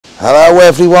Hello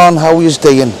everyone, how are you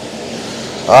doing?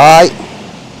 Alright,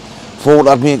 thought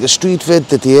I'd make a street vid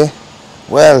today.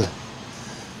 Well,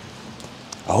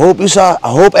 I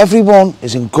hope everyone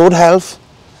is in good health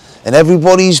and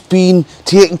everybody's been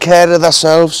taking care of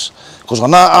themselves, because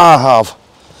on that I have.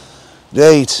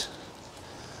 Right,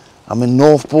 I'm in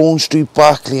Northbourne Street,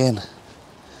 Back Lane.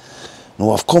 Now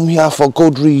I've come here for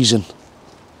good reason.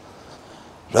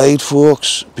 Right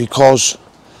folks, because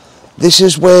this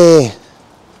is where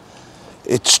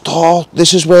it starts,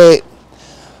 this is where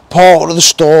part of the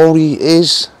story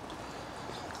is,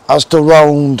 as to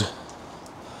round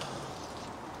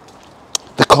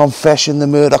the confession, the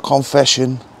murder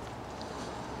confession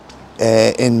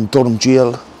in Durham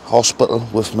Jail Hospital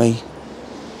with me.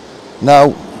 Now,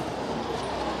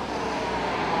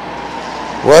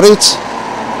 worried?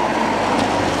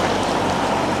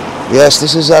 Yes,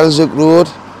 this is Elsick Road.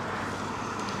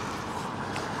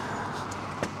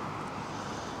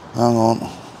 Hang on.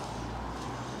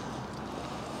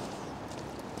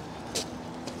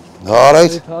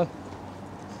 Alright.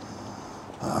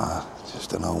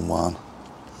 Just an old man.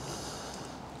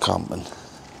 Camping.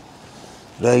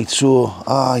 Right, so,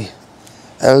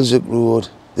 Elsick Road.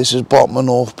 This is bottom of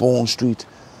Northbourne Street.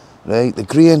 Right, the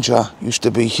Granger used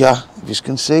to be here, if you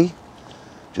can see.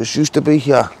 Just used to be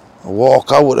here. I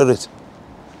walk out of it.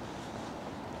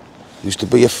 Used to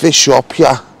be a fish shop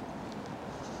here.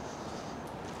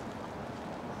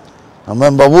 I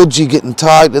remember Woodsy getting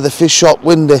tied to the fish shop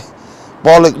window,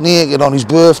 bollock naked on his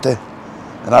birthday.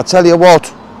 And I tell you what,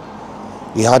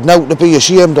 he had nothing to be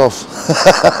ashamed of.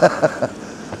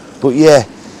 But yeah,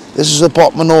 this is the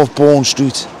bottom of Northbourne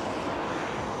Street.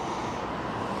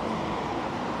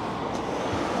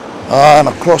 And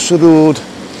across the road,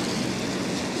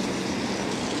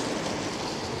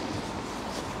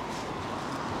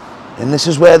 and this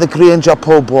is where the Granger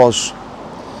pub was.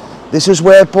 This is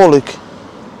where Bullock,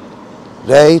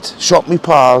 right, shot me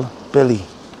pal, Billy.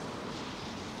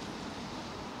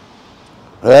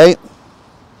 Right?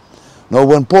 Now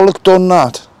when Bullock done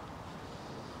that,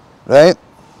 right,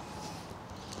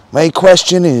 my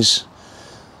question is,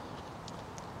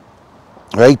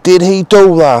 right, did he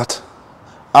do that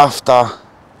after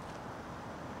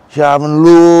having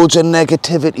loads of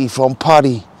negativity from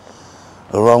Paddy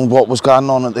around what was going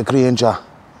on at the Granger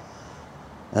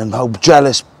and how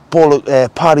jealous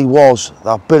Paddy was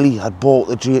that Billy had bought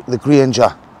the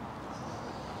Granger?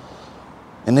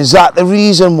 And is that the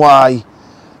reason why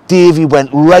Davey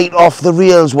went right off the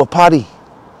rails with Paddy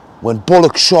when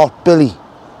Bullock shot Billy?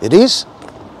 It is.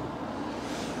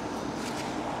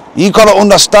 You got to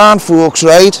understand, folks,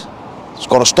 right? It's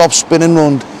got to stop spinning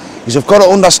round. You've got to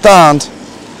understand.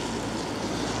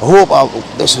 I hope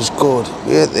this is good.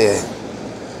 Right there.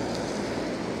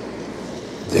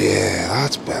 There,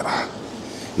 that's better.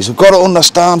 You've got to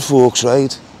understand, folks,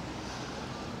 right,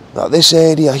 that this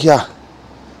area here,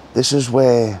 this is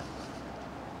where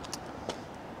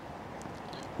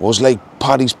was like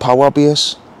Paddy's power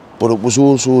base, but it was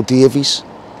also Davey's.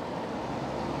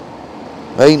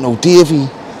 Right, now Davey,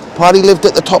 Paddy lived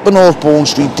at the top of Northbourne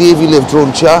Street, Davey lived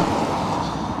round here.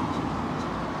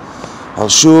 I'll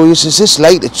show you, it's this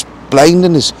light, it's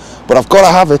blinding us, but I've got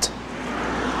to have it.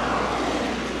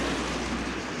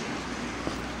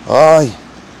 Aye.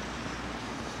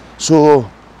 So,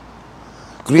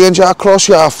 Granger across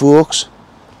here, folks.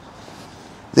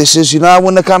 This is, you know,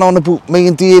 when they can on about me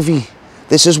and Davey,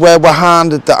 this is where we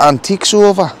handed the antiques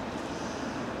over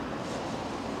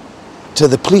to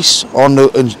the police on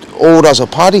the orders of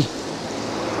Paddy.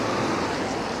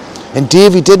 And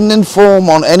Davey didn't inform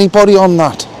on anybody on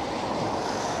that.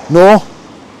 No.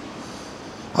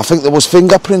 I think there was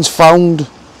fingerprints found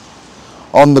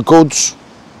on the goods,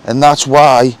 and that's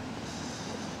why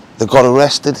they got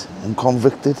arrested and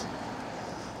convicted.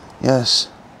 Yes.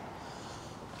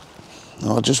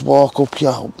 Now I just walk up here,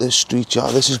 up this street here.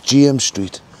 This is James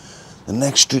Street, the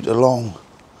next street along.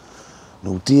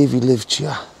 Now Davey lived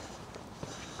here.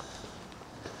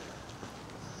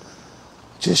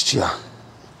 Just here.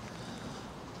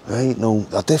 Right, now,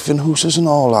 they're different houses and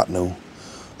all that now.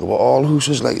 They were all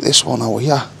houses like this one over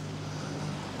here.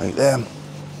 Like them.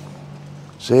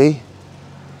 See?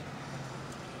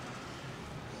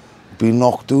 Been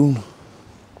knocked down.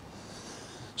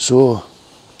 So,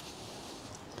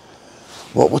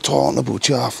 what we're talking about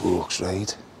here, folks,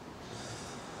 right,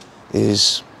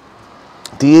 is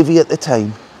Davey at the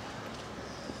time,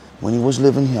 when he was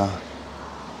living here,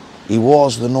 he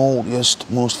was the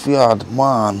naughtiest, most feared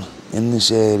man in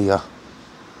this area.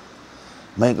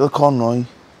 Michael Conroy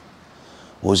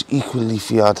was equally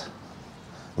feared.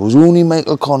 It was only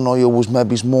Michael Conroy who was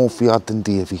maybe more feared than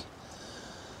Davey.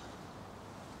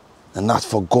 And that's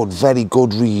for good, very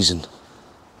good reason.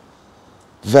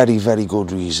 Very, very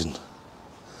good reason.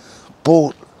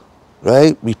 But,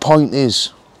 right, my point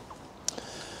is,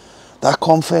 that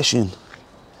confession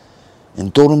in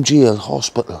Durham Jail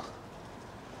Hospital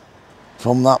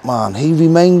from that man, he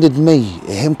reminded me of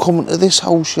him coming to this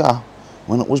house here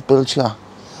when it was built here,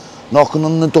 knocking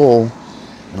on the door,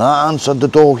 and I answered the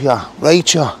door here, right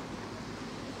here.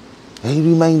 He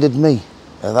reminded me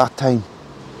at that time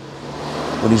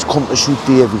when he's come to shoot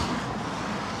Davey.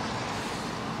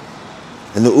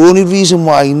 And the only reason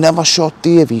why he never shot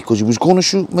Davey, because he was going to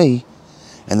shoot me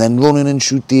and then run in and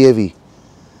shoot Davey.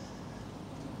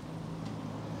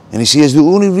 And he says the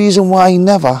only reason why he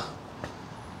never,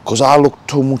 because I looked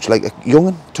too much like a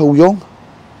young'un, too young.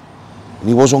 And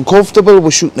he was uncomfortable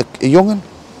with shooting a young'un.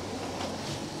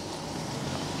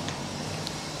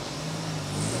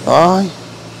 Aye.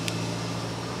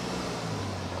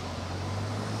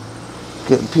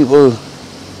 Getting people.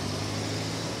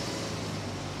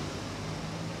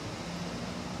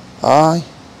 Aye.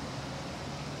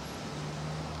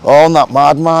 Oh, and that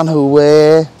madman who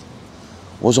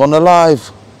was on the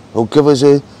live, who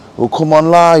come on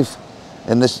live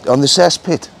on the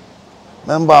cesspit.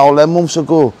 Remember all them months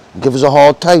ago, and give us a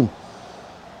hard time.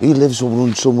 He lives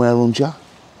somewhere around here.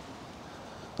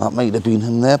 That might have been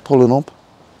him there pulling up.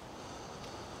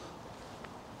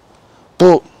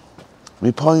 But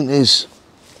my point is,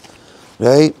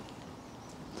 right,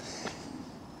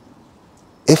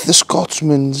 if the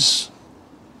Scotsman's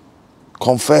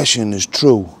confession is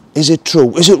true, is it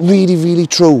true? Is it really, really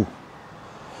true?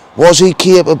 Was he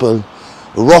capable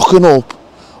of rocking up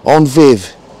on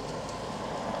Viv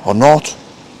or not?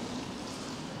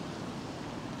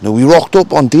 Now, we rocked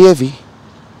up on Davey,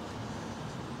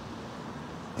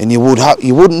 and you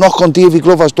wouldn't knock on Davey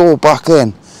Glover's door back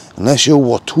then unless you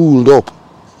were tooled up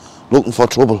looking for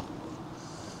trouble.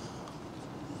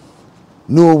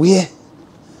 No way.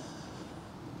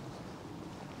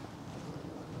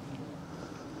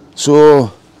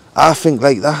 So I think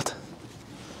like that.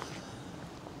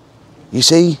 You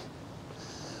see,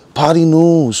 Paddy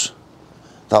knows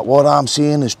that what I'm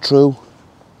saying is true.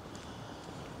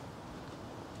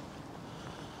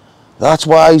 That's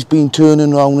why he's been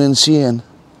turning around and saying,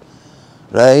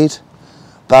 right,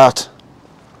 that,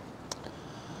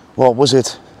 what was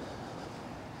it?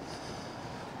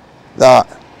 That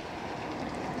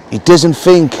he doesn't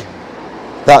think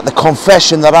that the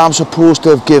confession that I'm supposed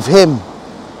to have give him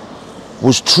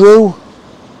was true,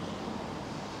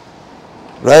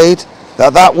 right?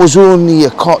 That was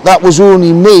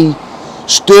only me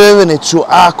stirring it so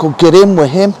I could get in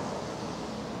with him.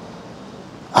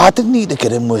 I didn't need to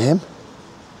get in with him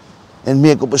and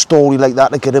make up a story like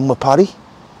that to get in with Paddy.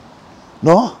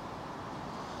 No.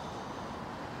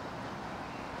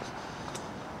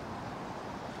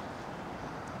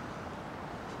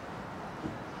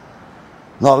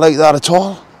 Not like that at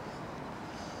all.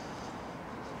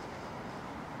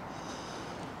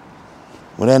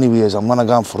 But anyways, I'm gonna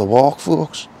go for a walk,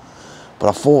 folks. But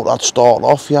I thought I'd start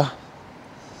off, yeah.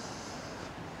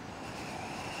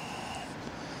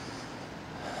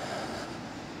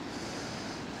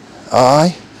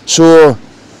 Aye. So,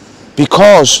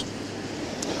 because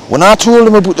when I told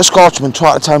him about the Scotsman,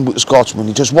 tried to tell him about the Scotsman,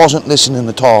 he just wasn't listening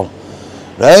at all.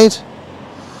 Right?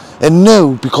 And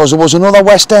knew, because there was another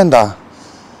West Ender,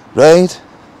 right,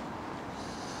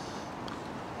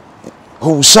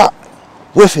 who sat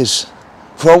with us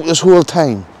throughout this whole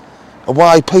time, a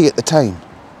YP at the time,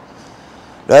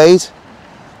 right?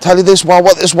 Tell you this,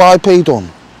 what this YP done,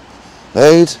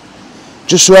 right?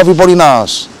 Just so everybody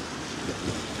knows.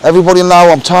 Everybody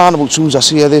know I'm talking about as soon as I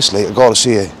see this, like, I gotta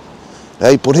see it,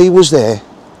 right? But he was there,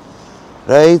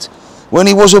 right? When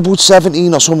he was about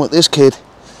 17 or something, this kid,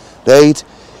 right?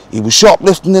 He was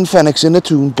shoplifting in Phoenix in the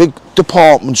Toon, big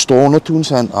department store in the Toon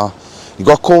Centre. He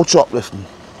got caught shoplifting,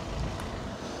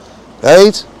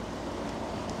 right?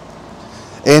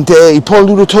 And he pulled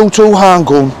out a 22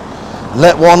 handgun and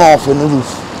let one off in the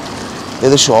roof of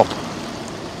the shop,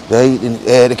 right? And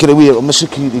they get away with my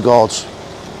security guards.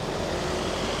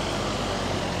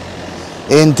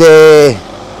 And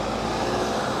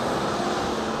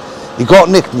he got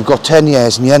nicked and he got 10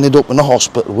 years and he ended up in the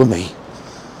hospital with me.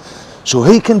 So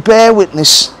he can bear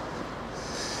witness.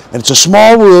 And it's a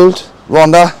small world,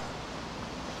 Rhonda.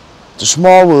 It's a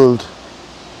small world.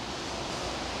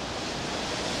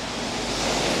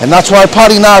 And that's why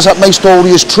Paddy knows that my story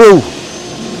is true.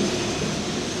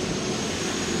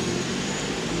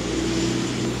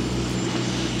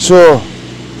 So,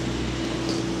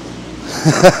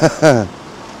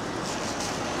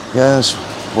 yes,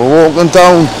 we're walking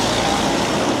down.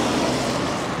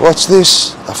 What's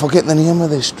this? I forget the name of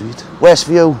this street.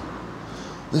 Westview.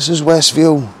 This is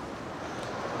Westview.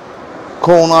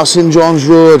 Corner St John's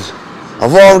Road.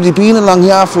 I've already been along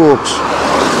here, folks.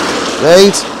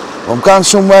 Right? I'm going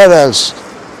somewhere else.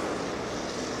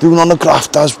 Doing on the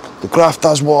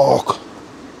grafters walk.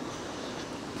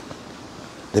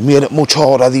 They made it much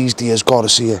harder these days, gotta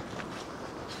say.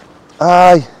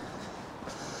 Aye.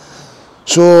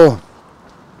 So,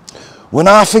 when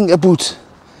I think about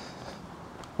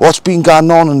what's been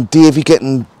going on and Davey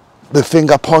getting the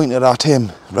finger pointed at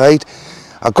him, right?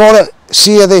 I gotta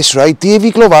say this, right?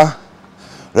 Davey Glover,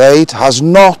 right, has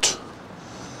not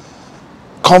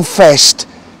confessed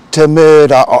to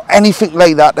murder or anything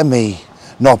like that to me.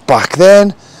 Not back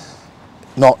then,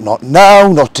 not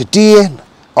now, not today,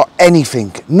 or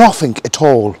anything. Nothing at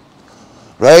all.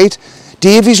 Right?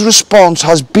 Davey's response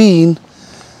has been,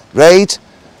 right,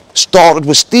 started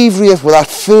with Steve Rafe with that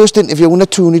first interview in the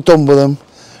tune he done with him,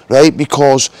 right,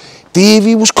 because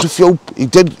Davey was confused. He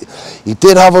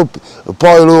did have a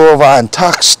boil over and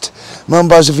taxed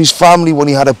members of his family when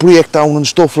he had a breakdown and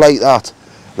stuff like that,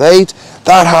 right?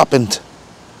 That happened.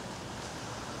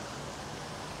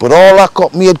 But all that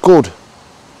got made good.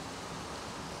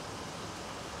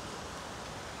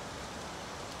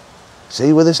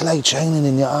 See, with this light shining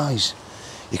in your eyes,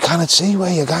 you cannot see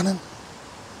where you're going.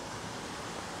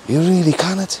 You really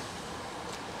cannot.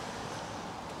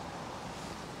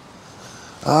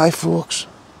 Aye, folks.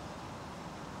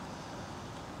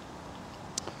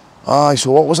 Aye,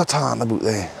 so what was I talking about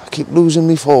there? I keep losing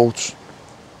my thoughts.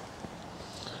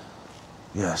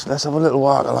 Yes, let's have a little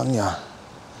walk along here.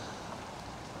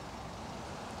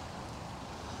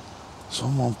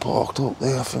 Someone parked up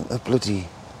there, I think they're bloody...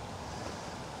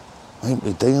 might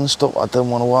be doing stuff, I didn't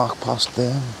want to walk past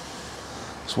them.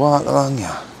 Let's walk along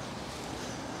here.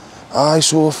 Aye,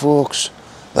 so folks,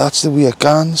 that's the way it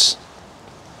goes.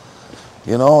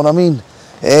 You know what I mean?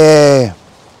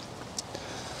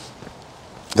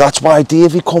 That's why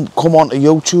Davey come onto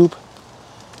YouTube.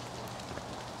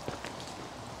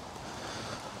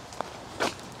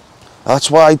 That's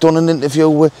why I done an interview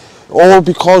with, all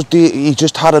because he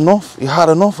just had enough. He had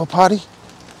enough of Paddy.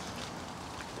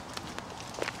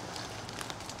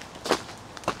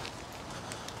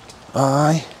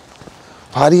 Aye.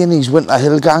 Paddy and his Winter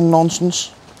Hill Gang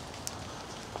nonsense.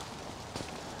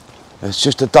 It's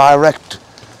just a direct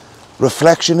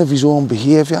reflection of his own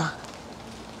behaviour.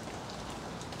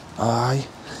 Aye.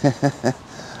 I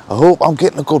hope I'm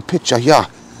getting a good picture here.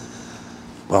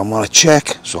 But I'm going to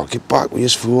check, so I'll get back with you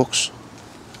folks.